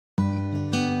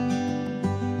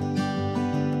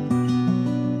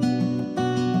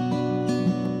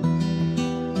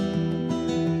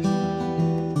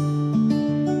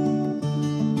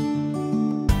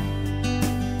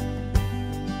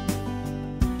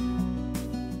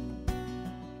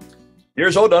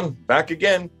Here's Odin back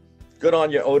again. Good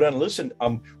on you, Odin. Listen,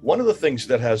 one of the things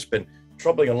that has been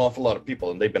troubling an awful lot of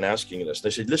people, and they've been asking us, they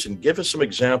said, listen, give us some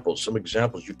examples,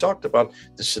 You talked about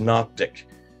the synoptic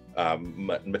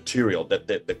material, that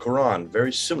the Quran,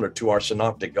 very similar to our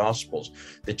synoptic gospels,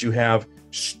 that you have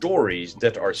stories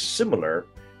that are similar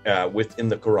within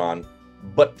the Quran,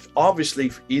 but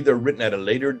obviously either written at a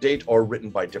later date or written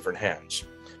by different hands.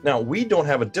 Now, we don't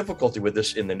have a difficulty with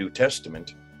this in the New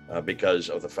Testament because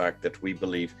of the fact that we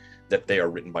believe that they are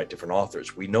written by different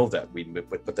authors. We know that. We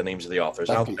put the names of the authors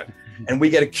out there. And we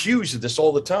get accused of this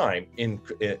all the time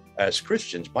as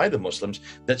Christians by the Muslims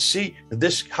that see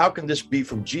this, how can this be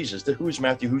from Jesus? Who's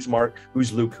Matthew, who's Mark,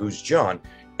 who's Luke, who's John?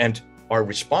 And our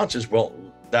response is, well,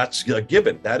 that's a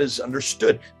given. That is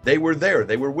understood. They were there.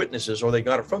 They were witnesses, or they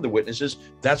got it from the witnesses.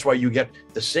 That's why you get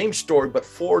the same story, but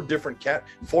four different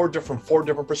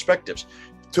perspectives.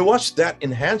 To us, that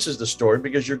enhances the story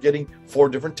because you're getting four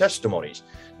different testimonies.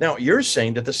 Now, you're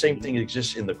saying that the same thing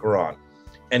exists in the Quran,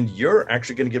 and you're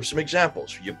actually going to give some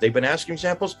examples. They've been asking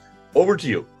examples. Over to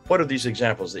you. What are these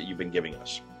examples that you've been giving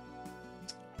us?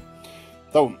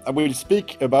 So I will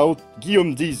speak about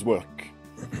Guillaume D's work,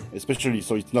 especially.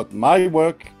 So it's not my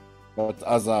work, but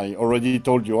as I already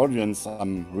told your audience,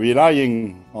 I'm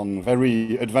relying on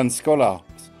very advanced scholars,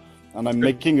 and I'm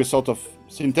making a sort of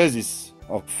synthesis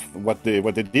of what they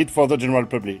did for the general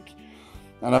public.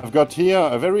 And I've got here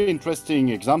a very interesting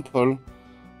example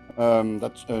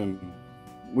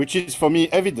which is for me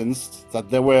evidence that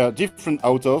there were different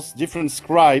authors, different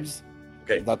scribes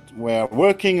that were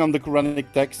working on the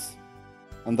Quranic text,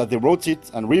 and that they wrote it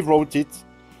and rewrote it,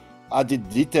 added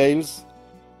details,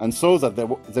 and so that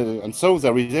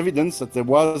there is evidence that there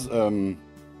was an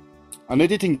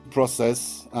editing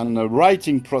process and a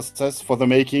writing process for the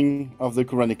making of the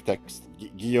Quranic text.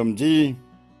 Guillaume D,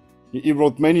 he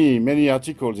wrote many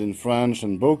articles in French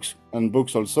and books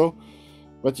also,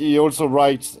 but he also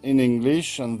writes in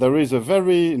English, and there is a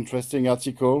very interesting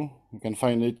article, you can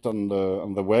find it on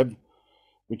the web,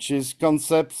 which is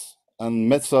Concepts and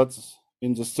Methods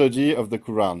in the Study of the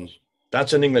Quran.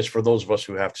 That's in English for those of us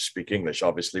who have to speak English.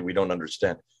 Obviously, we don't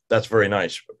understand. That's very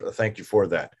nice. Thank you for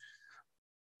that.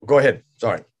 Go ahead.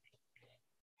 Sorry.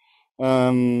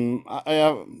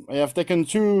 I have taken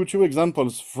two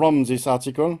examples from this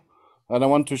article, and I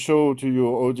want to show to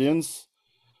your audience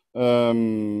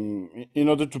in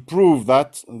order to prove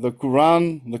that the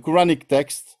Quranic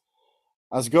text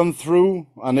has gone through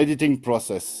an editing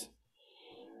process.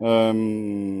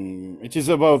 It is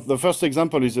about, the first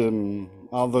example is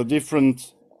are the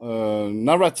different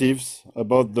narratives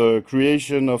about the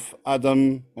creation of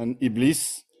Adam and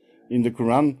Iblis in the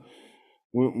Quran.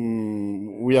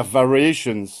 We have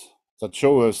variations that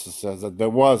show us that there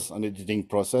was an editing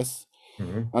process.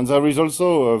 And there is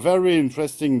also a very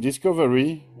interesting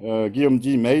discovery Guillaume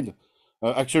D made.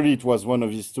 Actually, it was one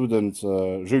of his students,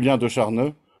 Julien de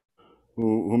Charneux,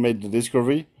 who made the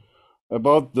discovery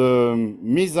about the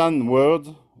Mizan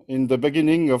word in the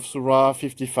beginning of Surah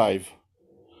 55.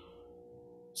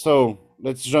 So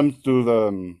let's jump to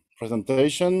the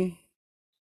presentation.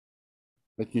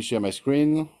 Let me share my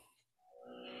screen.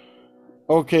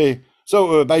 Okay,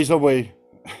 so by the way,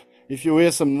 if you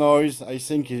hear some noise, I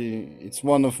think it's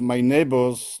one of my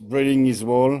neighbors drilling his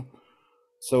wall.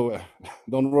 So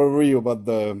don't worry about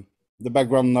the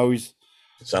background noise.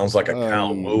 It sounds like a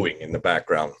cow mooing in the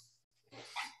background.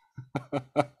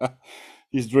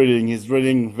 He's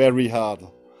drilling very hard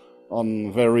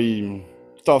on very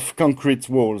tough concrete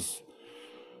walls.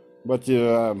 But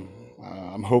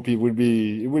I'm hoping it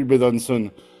will be done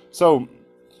soon. So,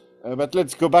 but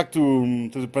let's go back to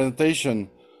the presentation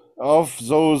of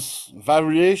those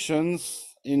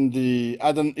variations in the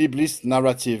Adam Iblis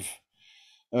narrative.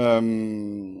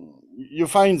 You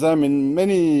find them in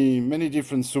many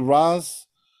different surahs,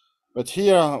 but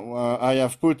here I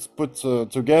have put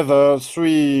together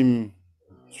three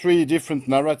different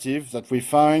narratives that we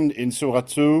find in Surah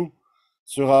 2,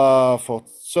 Surah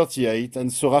 38,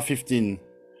 and Surah 15.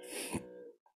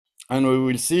 And we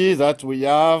will see that we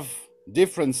have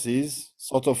differences,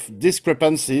 sort of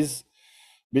discrepancies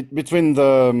between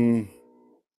the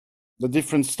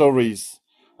different stories.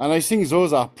 And I think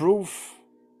those are proof,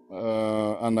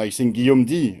 and I think Guillaume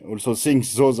D also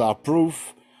thinks those are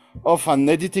proof of an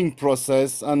editing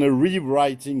process and a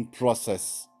rewriting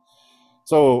process.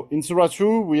 So in Surah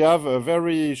 2, we have a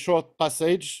very short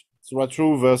passage, Surah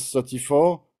 2, verse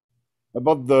 34,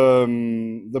 about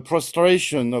the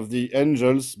prostration of the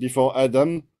angels before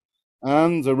Adam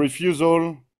and the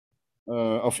refusal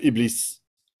of Iblis,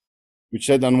 which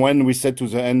said, and when we said to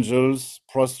the angels,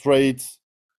 prostrate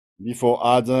before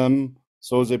Adam,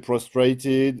 So they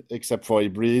prostrated, except for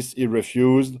Iblis. He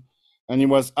refused, and he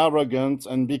was arrogant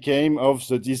and became of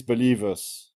the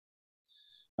disbelievers.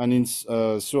 And in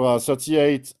Surah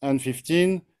 38 and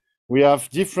 15, we have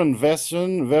different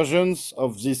versions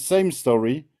of this same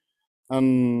story,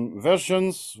 and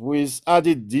versions with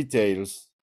added details.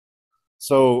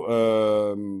 So,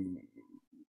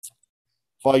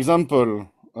 for example,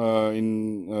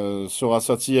 in Surah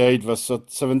 38, verse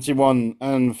 71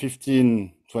 and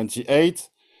 15:28,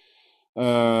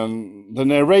 the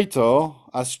narrator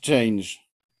has changed.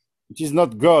 It is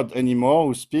not God anymore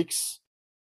who speaks,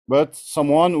 but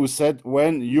someone who said,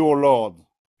 when your Lord,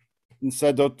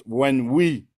 instead of when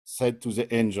we said to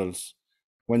the angels.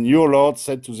 When your Lord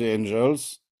said to the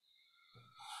angels,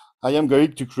 I am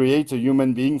going to create a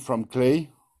human being from clay,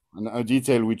 and a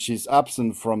detail which is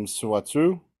absent from Surah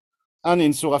 2. And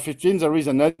in Surah 15, there is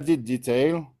an added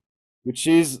detail, which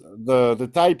is the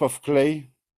type of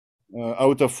clay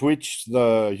out of which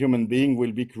the human being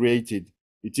will be created.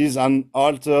 It is an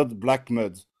altered black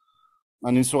mud.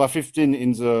 And in Surah 15,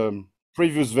 in the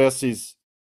previous verses,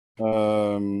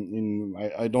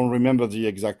 I don't remember the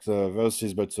exact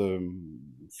verses, but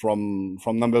from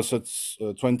number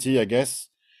 20, I guess,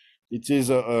 it is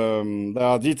there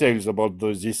are details about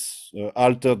this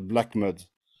altered black mud.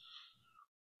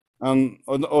 And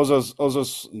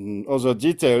other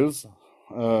details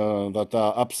that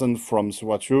are absent from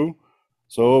Surah 2.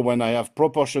 So when I have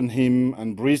proportioned him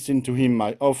and breathed into him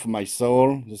of my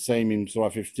soul, the same in Surah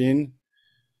 15.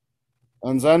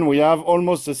 And then we have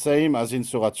almost the same as in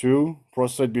Surah 2,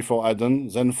 prostrate before Adam,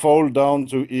 then fall down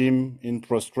to him in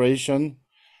prostration,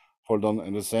 fall down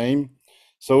and the same.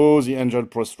 So the angel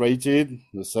prostrated,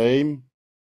 the same,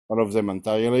 all of them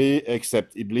entirely,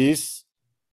 except Iblis.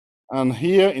 And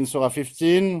here in Surah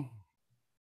 15,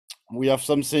 we have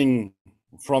something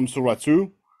from Surah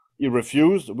 2, he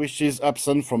refused, which is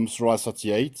absent from Surah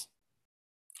 38,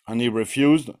 and he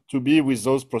refused to be with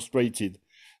those prostrated.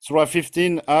 Surah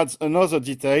 15 adds another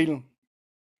detail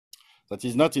that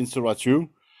is not in Surah 2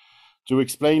 to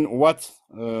explain what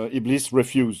Iblis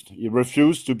refused. He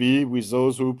refused to be with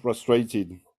those who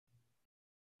prostrated.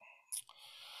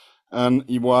 And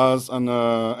he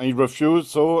refused,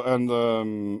 so,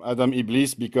 and Adam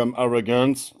Iblis became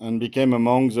arrogant and became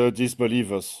among the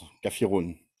disbelievers,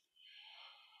 kafirun.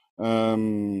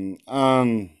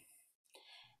 And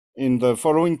in the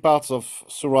following parts of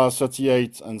Surah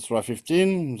 38 and Surah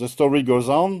 15, the story goes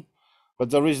on, but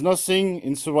there is nothing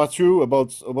in Surah 2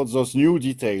 about those new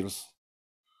details.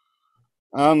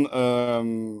 And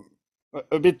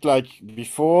a bit like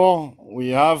before, we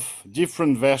have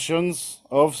different versions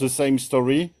of the same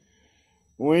story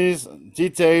with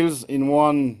details in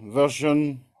one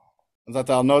version that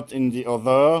are not in the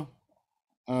other,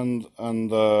 and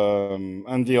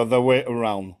the other way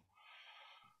around.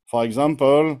 For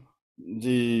example,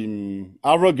 the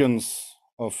arrogance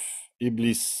of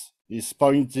Iblis is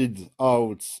pointed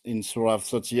out in Surah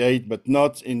 38, but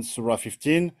not in Surah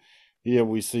 15. Here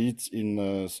we see it in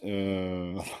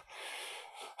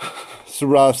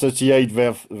Surah 38,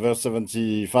 verse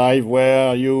 75,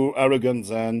 where you arrogant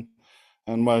then,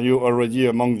 and were you already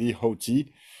among the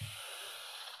haughty.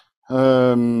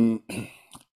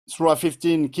 Surah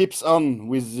 15 keeps on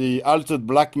with the altered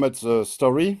black mud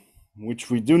story, which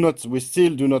we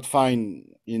still do not find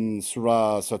in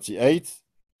Surah 38.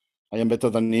 I am better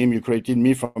than him. You created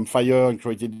me from fire and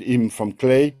created him from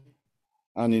clay.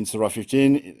 And in Surah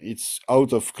 15, it's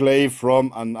out of clay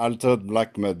from an altered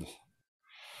black mud.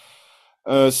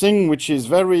 A thing which is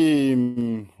very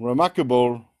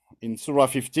remarkable in Surah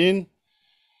 15,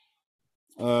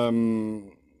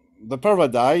 the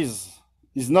paradise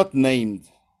is not named.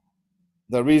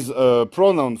 There is a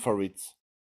pronoun for it.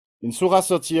 In Surah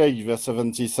 38, verse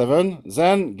 77,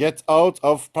 then get out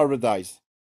of paradise.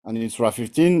 And in Surah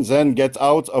 15, then get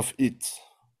out of it.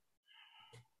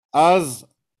 As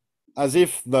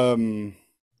if the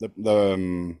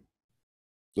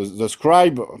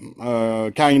scribe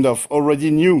kind of already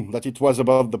knew that it was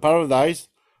about the paradise,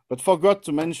 but forgot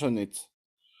to mention it.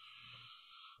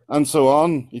 And so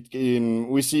on.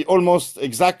 We see almost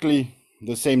exactly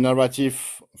the same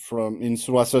narrative in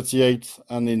Surah 38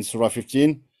 and in Surah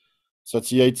 15.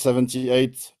 38,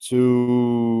 78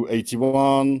 to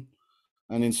 81,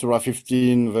 and in Surah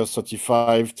 15, verse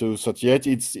 35 to 38,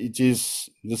 it is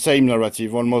the same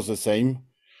narrative, almost the same.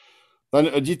 Then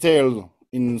a detail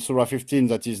in Surah 15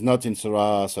 that is not in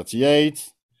Surah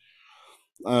 38,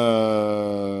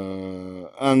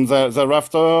 and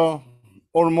thereafter,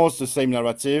 almost the same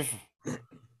narrative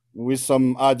with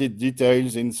some added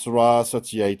details in Surah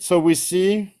 38. So we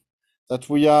see that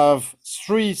we have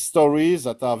three stories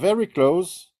that are very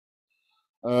close,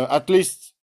 at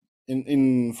least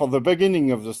for the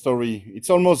beginning of the story, it's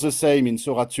almost the same in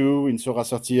Surah 2, in Surah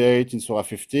 38, in Surah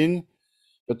 15.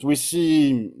 But we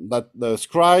see that the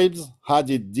scribes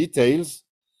added details,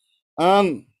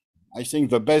 and I think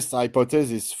the best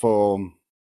hypothesis for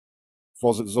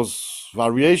those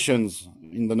variations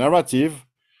in the narrative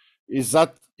is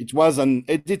that it was an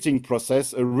editing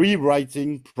process, a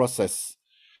rewriting process.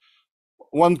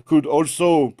 One could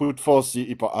also put forth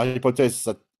the hypothesis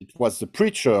that it was the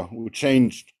preacher who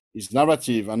changed his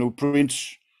narrative and who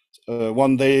preached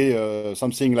one day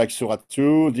something like Surah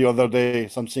 2, the other day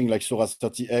something like Surah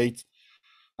 38,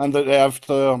 and the day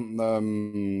after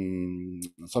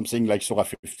something like Surah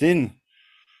 15.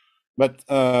 But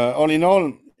all in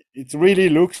all, it really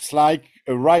looks like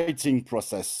a writing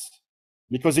process,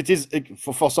 because it is,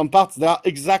 for some parts, they are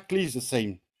exactly the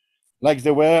same, like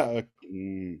they were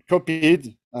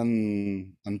copied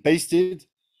and pasted,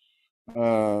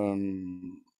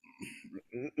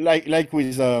 like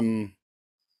with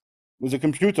the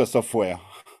computer software.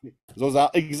 Those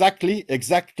are exactly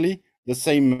the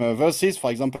same verses. For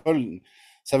example,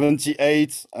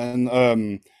 78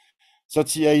 and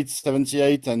 38,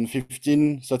 78 and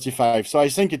 15, 35. So I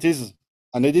think it is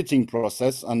an editing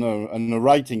process and a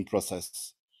writing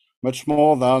process, much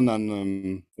more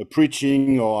than a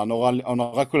preaching or an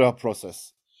oracular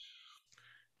process.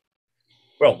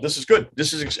 Well, this is good.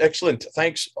 This is excellent.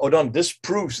 Thanks, Odon. This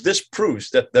proves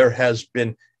that there has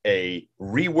been a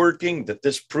reworking, that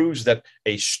this proves that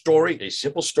a story, a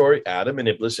simple story, Adam and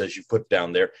Iblis, as you put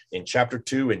down there in chapter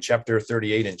 2, in chapter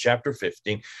 38, and chapter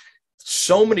 15,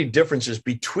 so many differences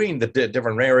between the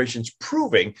different narrations,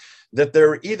 proving that there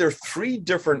are either three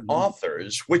different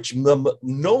authors, which no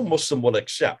Muslim will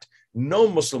accept. No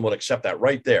Muslim will accept that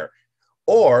right there.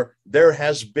 Or there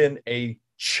has been a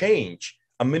change,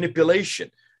 a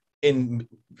manipulation in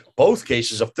both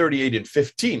cases of 38 and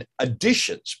 15,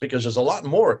 additions, because there's a lot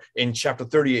more in chapter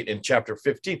 38 and chapter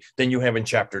 15 than you have in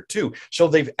chapter 2. So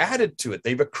they've added to it,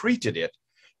 they've accreted it.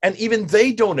 And even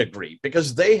they don't agree,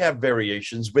 because they have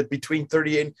variations with between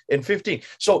 38 and 15.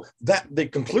 So that the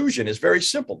conclusion is very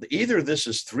simple. Either this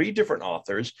is three different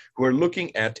authors who are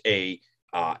looking at a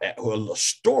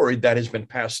story that has been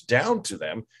passed down to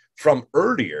them from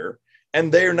earlier, and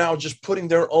they're now just putting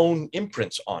their own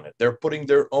imprints on it. They're putting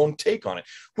their own take on it,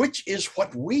 which is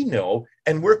what we know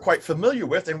and we're quite familiar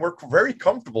with and we're very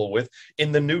comfortable with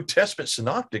in the New Testament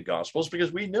Synoptic Gospels,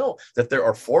 because we know that there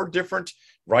are four different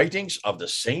writings of the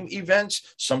same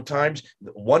events. Sometimes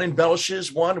one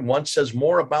embellishes one says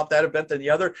more about that event than the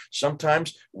other.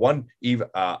 Sometimes one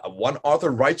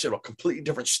author writes it a completely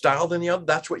different style than the other.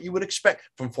 That's what you would expect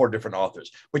from four different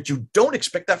authors. But you don't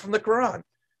expect that from the Quran.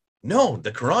 No,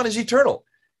 the Quran is eternal.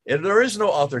 There is no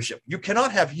authorship. You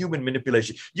cannot have human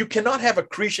manipulation. You cannot have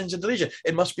accretions and deletion.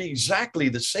 It must be exactly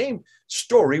the same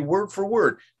story, word for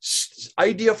word,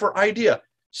 idea for idea,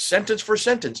 sentence for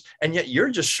sentence. And yet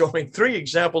you're just showing three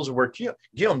examples of where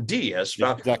Guillaume D has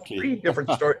found three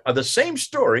different stories of the same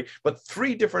story, but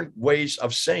three different ways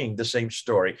of saying the same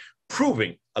story,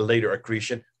 proving a later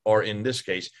accretion, or in this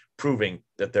case, proving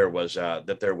that there was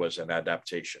an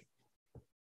adaptation.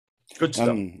 Good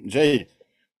stuff. Jay,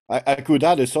 I could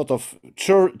add a sort of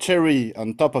cherry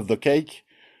on top of the cake.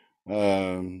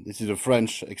 This is a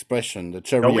French expression, the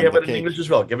cherry on the cake. We have it in English as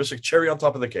well. Give us a cherry on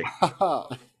top of the cake.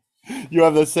 You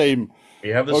have the same.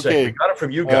 We have the same. We got it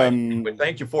from you guys. But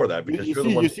thank you for that, because you're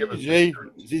the one who gave us Jay,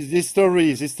 this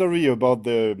story about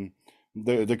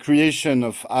the creation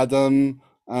of Adam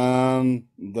and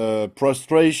the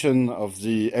prostration of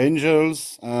the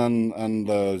angels and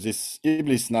this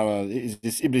Iblis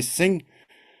thing.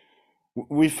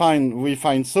 We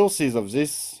find sources of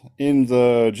this in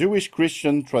the Jewish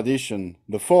Christian tradition,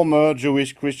 the former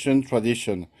Jewish Christian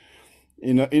tradition,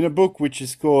 in a book which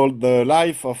is called The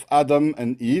Life of Adam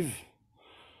and Eve.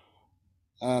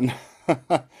 And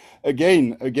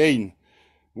again,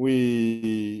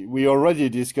 we already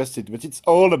discussed it, but it's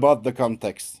all about the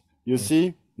context. You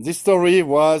see, this story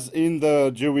was in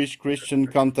the Jewish Christian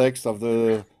context of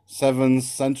the 7th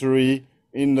century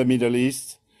in the Middle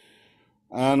East.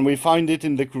 And we find it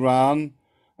in the Quran,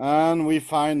 and we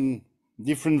find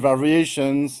different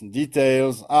variations,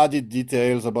 details, added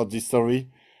details about this story.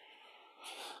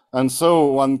 And so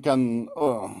one can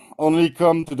only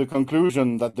come to the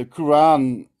conclusion that the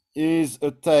Quran is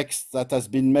a text that has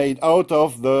been made out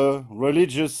of the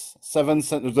religious 7th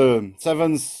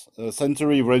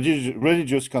century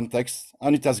religious context,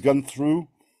 and it has gone through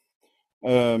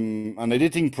an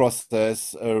editing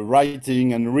process, a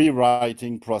writing and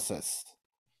rewriting process.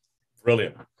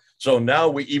 Brilliant. So now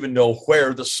we even know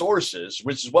where the source is,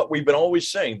 which is what we've been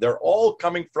always saying. They're all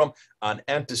coming from an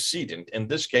antecedent. In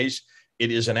this case,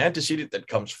 it is an antecedent that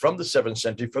comes from the 7th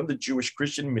century, from the Jewish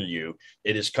Christian milieu.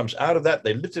 Comes out of that.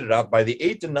 They lifted it out by the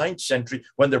 8th and 9th century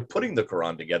when they're putting the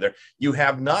Quran together. You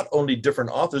have not only different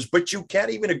authors, but you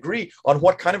can't even agree on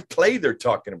what kind of clay they're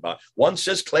talking about. One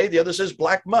says clay, the other says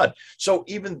black mud. So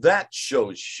even that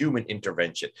shows human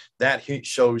intervention. That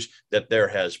shows that there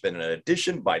has been an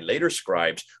addition by later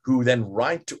scribes who then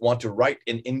want to write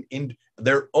in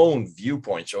their own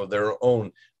viewpoints or their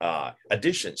own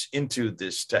additions into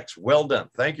this text. Well done.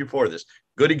 Thank you for this.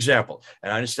 Good example.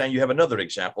 And I understand you have another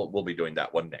example. We'll be doing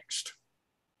that one next.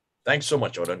 Thanks so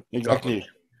much, Odin. Exactly.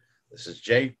 This is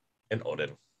Jay and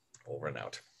Odin. Over and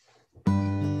out.